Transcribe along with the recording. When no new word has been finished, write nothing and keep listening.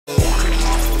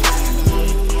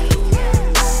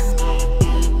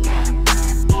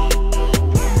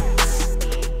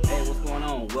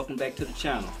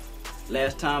channel.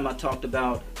 Last time I talked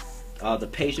about the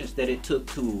patience that it took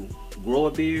to grow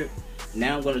a beard.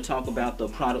 Now I'm going to talk about the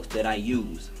products that I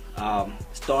use.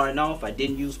 Starting off, I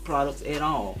didn't use products at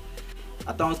all.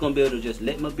 I thought I was going to be able to just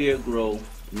let my beard grow,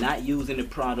 not using the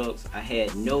products. I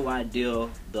had no idea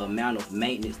the amount of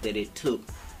maintenance that it took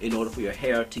in order for your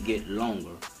hair to get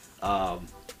longer.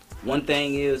 One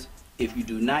thing is, if you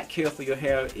do not care for your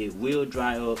hair, it will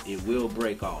dry up, it will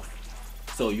break off.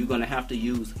 So you're going to have to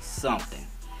use something.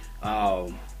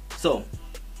 So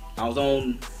I was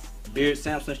on Beard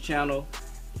Samson's channel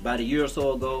about a year or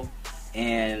so ago,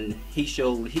 and he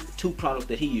showed two products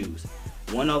that he used.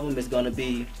 One of them is going to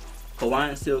be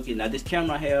Hawaiian Silky. Now this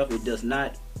camera I have, it does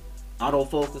not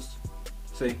autofocus.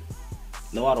 See?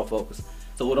 No autofocus.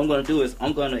 So what I'm going to do is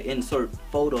I'm going to insert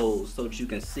photos so that you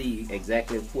can see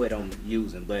exactly what I'm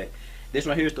using. But this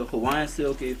right here is the Hawaiian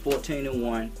Silky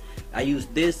 14-in-1. I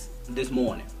used this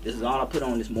morning. This is all I put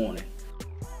on this morning.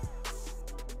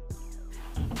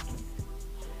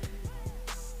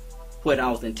 What I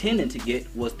was intending to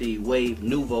get was the Wave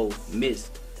Nouveau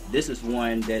Mist. This is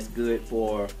one that's good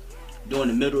for during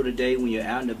the middle of the day when you're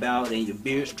out and about and your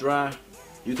beard's dry.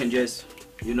 You can just,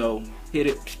 you know, hit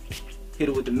it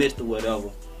with the mist or whatever,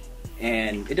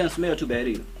 and it doesn't smell too bad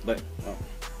either. But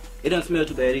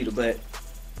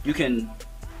you can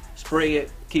spray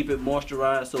it, keep it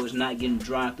moisturized so it's not getting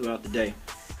dry throughout the day.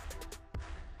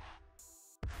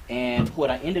 And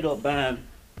what I ended up buying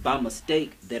by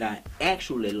mistake that I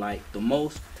actually like the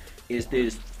most is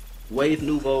this Wave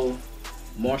Nouveau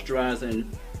Moisturizing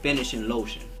Finishing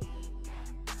Lotion.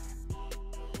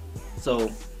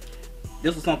 So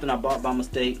this was something I bought by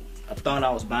mistake. I thought I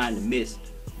was buying the mist,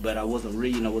 but I wasn't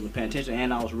reading, I wasn't paying attention,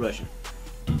 and I was rushing.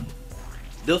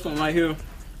 This one right here,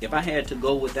 if I had to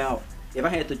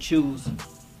choose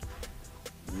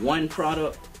one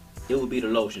product, it would be the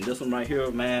lotion. This one right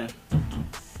here, man,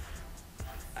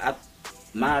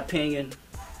 my opinion,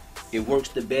 it works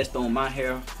the best on my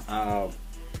hair.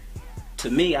 To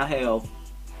me, I have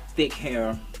thick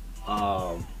hair.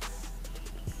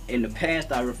 In the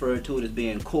past, I referred to it as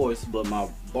being coarse, but my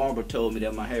barber told me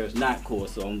that my hair is not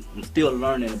coarse, so I'm still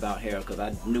learning about hair because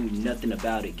I knew nothing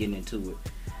about it getting into it.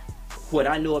 What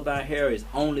I know about hair is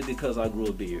only because I grew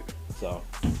a beard. So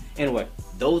anyway,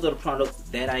 those are the products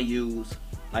that I use.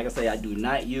 Like I say, I do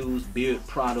not use beard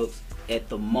products at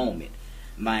the moment.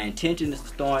 My intention is to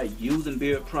start using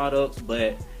beard products,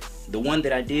 but the one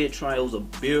that I did try was a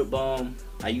beard balm.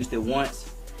 I used it once,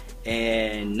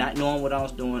 and not knowing what I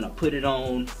was doing, I put it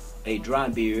on a dry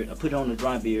beard.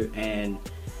 And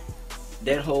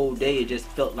that whole day it just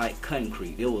felt like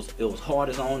concrete. It was hard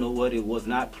as I don't know what. It was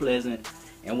not pleasant.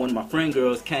 And one of my friend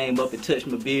girls came up and touched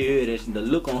my beard, and the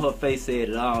look on her face said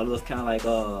it all. It was kind of like,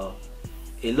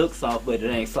 it looks soft, but it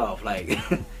ain't soft. Like,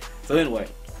 so anyway,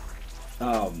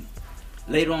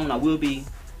 later on I will be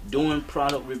doing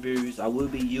product reviews. I will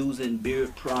be using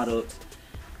beard products.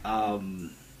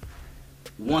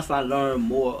 Once I learn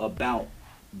more about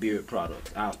beard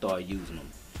products, I'll start using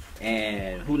them.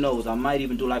 And who knows, I might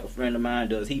even do like a friend of mine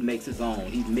does. He makes his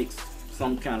own. He mixed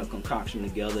some kind of concoction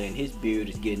together, and his beard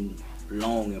is getting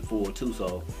long and full too.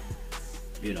 So,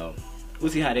 you know, we'll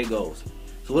see how that goes.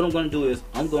 So what I'm going to do is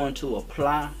I'm going to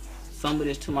apply some of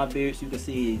this to my beard so you can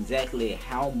see exactly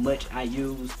how much I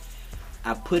use.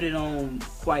 I put it on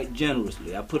quite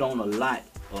generously. I put on a lot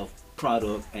of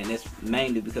product, and that's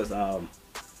mainly because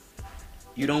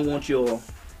you don't want to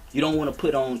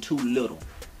put on too little,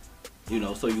 you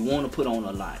know, so you want to put on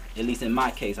a lot. At least in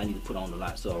my case, I need to put on a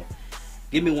lot. So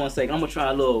give me 1 second. I'm gonna try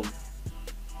a little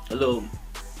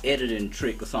editing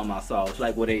trick or something I saw. It's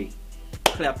like where they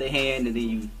clap their hand and then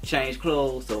you change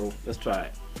clothes. So let's try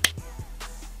it.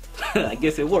 I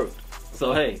guess it worked.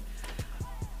 So hey,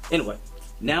 anyway,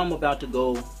 now I'm about to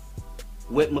go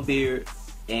wet my beard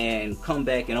and come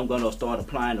back, and I'm gonna start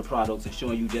applying the products and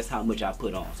showing you just how much I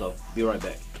put on. So be right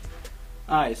back.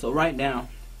 Alright, so right now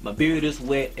my beard is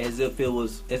wet as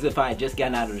if I had just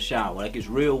gotten out of the shower. Like, it's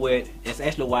real wet. That's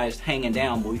actually why it's hanging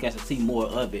down more. You guys can see more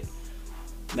of it.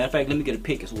 Matter of fact, let me get a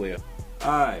pick as well.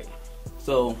 Alright,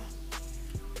 so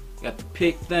got the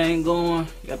pick thing going.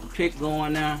 Got the pick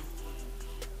going now.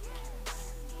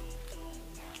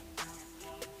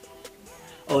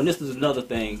 Oh, and this is another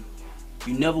thing.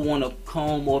 You never want to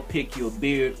comb or pick your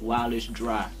beard while it's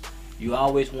dry. You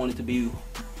always want it to be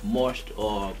moist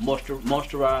or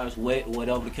moisturized, wet,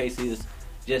 whatever the case is.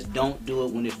 Just don't do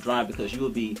it when it's dry, because you will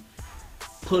be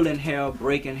pulling hair,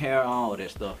 breaking hair, all that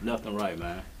stuff left and right,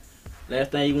 man.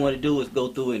 Last thing you want to do is go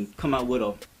through and come out with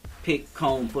a pick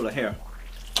comb full of hair.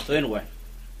 So anyway,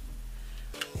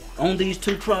 on these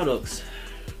two products,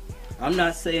 I'm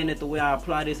not saying that the way I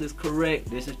apply this is correct.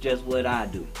 This is just what I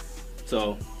do.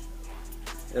 So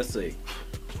let's see.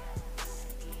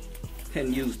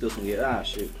 Hadn't used this one yet. Ah,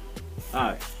 shit.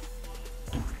 Alright.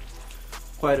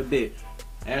 Quite a bit.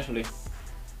 Actually,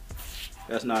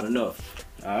 that's not enough.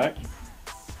 Alright.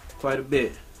 Quite a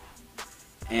bit.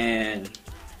 And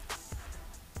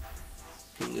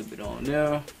put a little bit on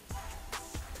there.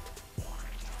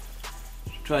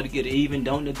 Try to get it even.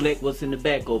 Don't neglect what's in the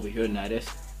back over here. Now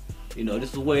that's, you know,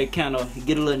 this is where it kind of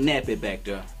get a little nappy back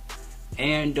there.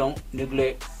 And don't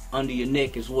neglect under your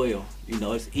neck as well. You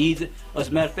know, it's easy. As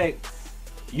a matter of fact,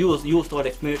 you'll start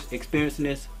experiencing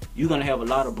this. You're gonna have a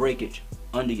lot of breakage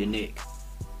under your neck.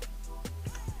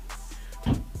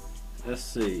 Let's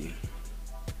see.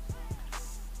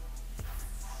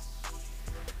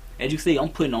 As you see, I'm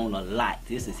putting on a lot.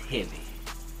 This is heavy.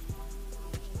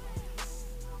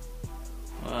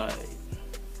 Alright.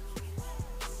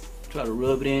 Try to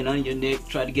rub it in under your neck.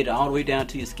 Try to get it all the way down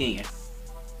to your skin.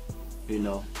 You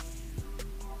know.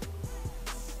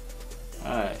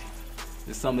 Alright.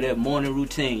 It's some of that morning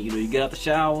routine. You know, you get out the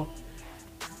shower.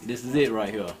 This is it right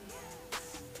here.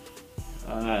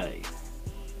 Alright.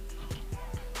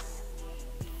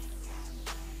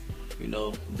 You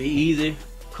know, be easy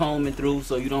combing through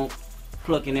so you don't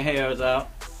pluck any hairs out.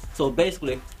 So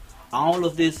basically, all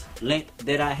of this length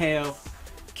that I have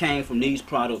came from these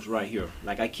products right here.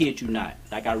 Like, I kid you not.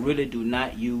 Like, I really do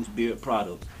not use beard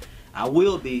products. I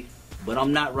will be, but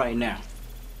I'm not right now.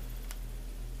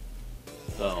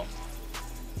 So,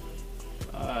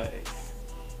 alright.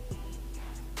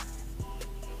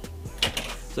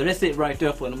 So that's it right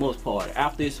there for the most part.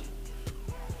 After this,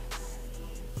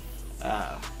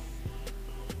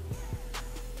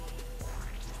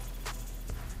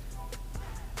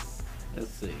 let's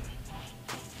see.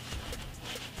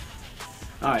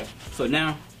 Alright, so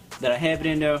now that I have it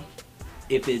in there,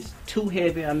 if it's too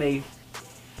heavy, I may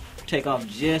take off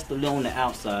just a little on the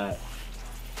outside.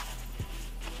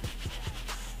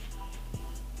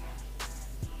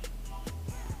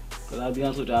 Because I'll be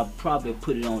honest with you, I'll probably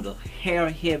put it on the hair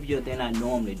heavier than I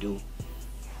normally do.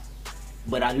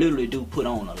 But I literally do put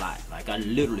on a lot. Like, I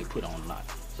literally put on a lot.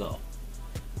 So,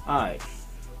 alright.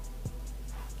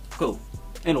 Cool.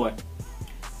 Anyway,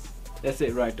 that's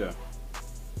it right there.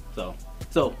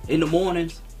 So in the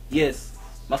mornings, yes,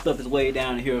 my stuff is way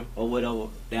down here or whatever,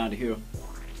 down to here.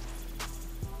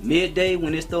 Midday,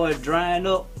 when it started drying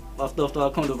up, my stuff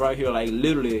started coming up right here, like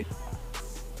literally.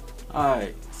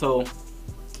 Alright, so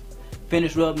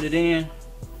finish rubbing it in.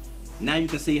 Now you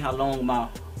can see how long my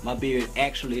beard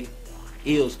actually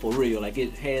is for real. Like,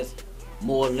 it has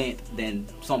more length than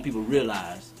some people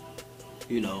realize,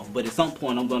 you know. But at some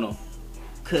point I'm gonna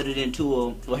cut it into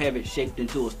or have it shaped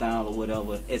into a style or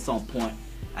whatever at some point.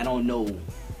 I don't know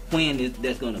when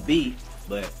that's gonna be,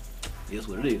 but it's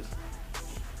what it is.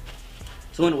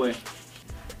 So anyway,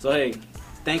 so hey,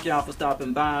 thank y'all for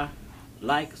stopping by.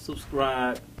 Like,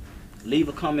 subscribe, leave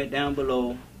a comment down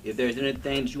below. If there's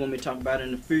anything that you want me to talk about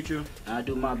in the future, I'll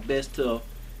do my best to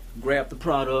grab the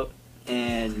product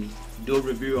and do a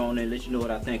review on it, let you know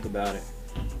what I think about it.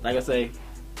 Like I say,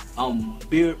 I'm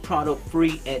beard product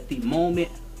free at the moment,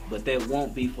 but that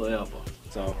won't be forever.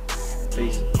 So,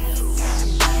 peace.